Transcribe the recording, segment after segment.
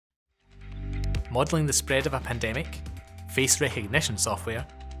modelling the spread of a pandemic, face recognition software,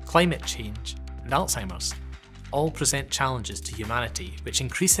 climate change, and Alzheimer's, all present challenges to humanity which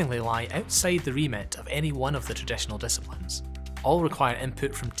increasingly lie outside the remit of any one of the traditional disciplines. All require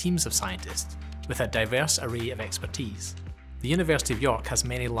input from teams of scientists with a diverse array of expertise. The University of York has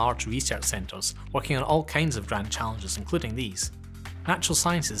many large research centres working on all kinds of grand challenges, including these. Natural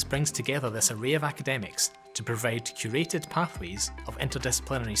Sciences brings together this array of academics to provide curated pathways of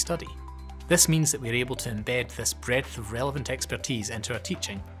interdisciplinary study. This means that we are able to embed this breadth of relevant expertise into our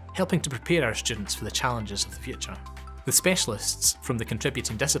teaching, helping to prepare our students for the challenges of the future. With specialists from the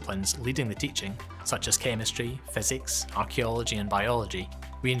contributing disciplines leading the teaching, such as chemistry, physics, archaeology and biology,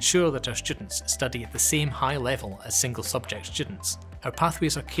 we ensure that our students study at the same high level as single subject students. Our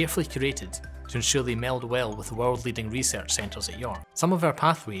pathways are carefully curated to ensure they meld well with world-leading research centres at York. Some of our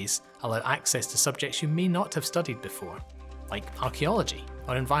pathways allow access to subjects you may not have studied before, like archaeology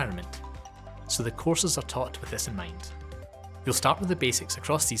or environment, so the courses are taught with this in mind. You'll start with the basics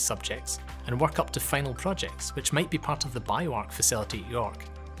across these subjects and work up to final projects, which might be part of the BioArk facility at York,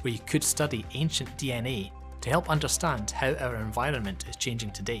 where you could study ancient DNA to help understand how our environment is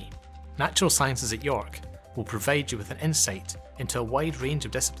changing today. Natural Sciences at York will provide you with an insight into a wide range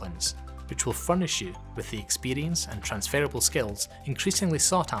of disciplines, which will furnish you with the experience and transferable skills increasingly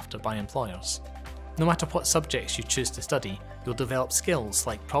sought after by employers. No matter what subjects you choose to study, you'll develop skills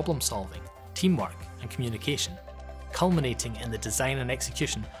like problem solving, teamwork and communication, culminating in the design and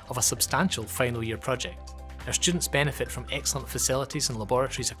execution of a substantial final year project. Our students benefit from excellent facilities and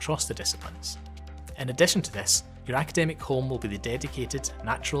laboratories across the disciplines. In addition to this, your academic home will be the dedicated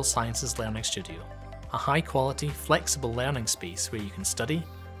Natural Sciences Learning Studio, a high quality, flexible learning space where you can study,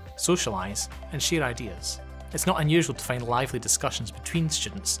 socialise and share ideas. It's not unusual to find lively discussions between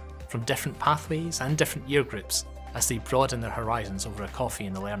students from different pathways and different year groups as they broaden their horizons over a coffee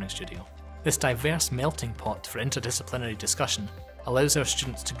in the learning studio. This diverse melting pot for interdisciplinary discussion allows our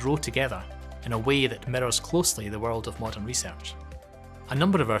students to grow together in a way that mirrors closely the world of modern research. A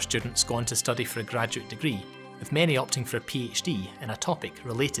number of our students go on to study for a graduate degree, with many opting for a PhD in a topic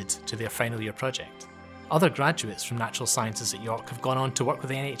related to their final year project. Other graduates from Natural Sciences at York have gone on to work with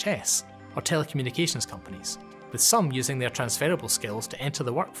the NHS or telecommunications companies, with some using their transferable skills to enter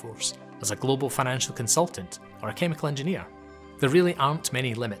the workforce as a global financial consultant or a chemical engineer. There really aren't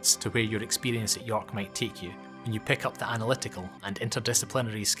many limits to where your experience at York might take you when you pick up the analytical and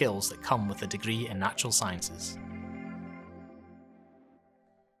interdisciplinary skills that come with a degree in natural sciences.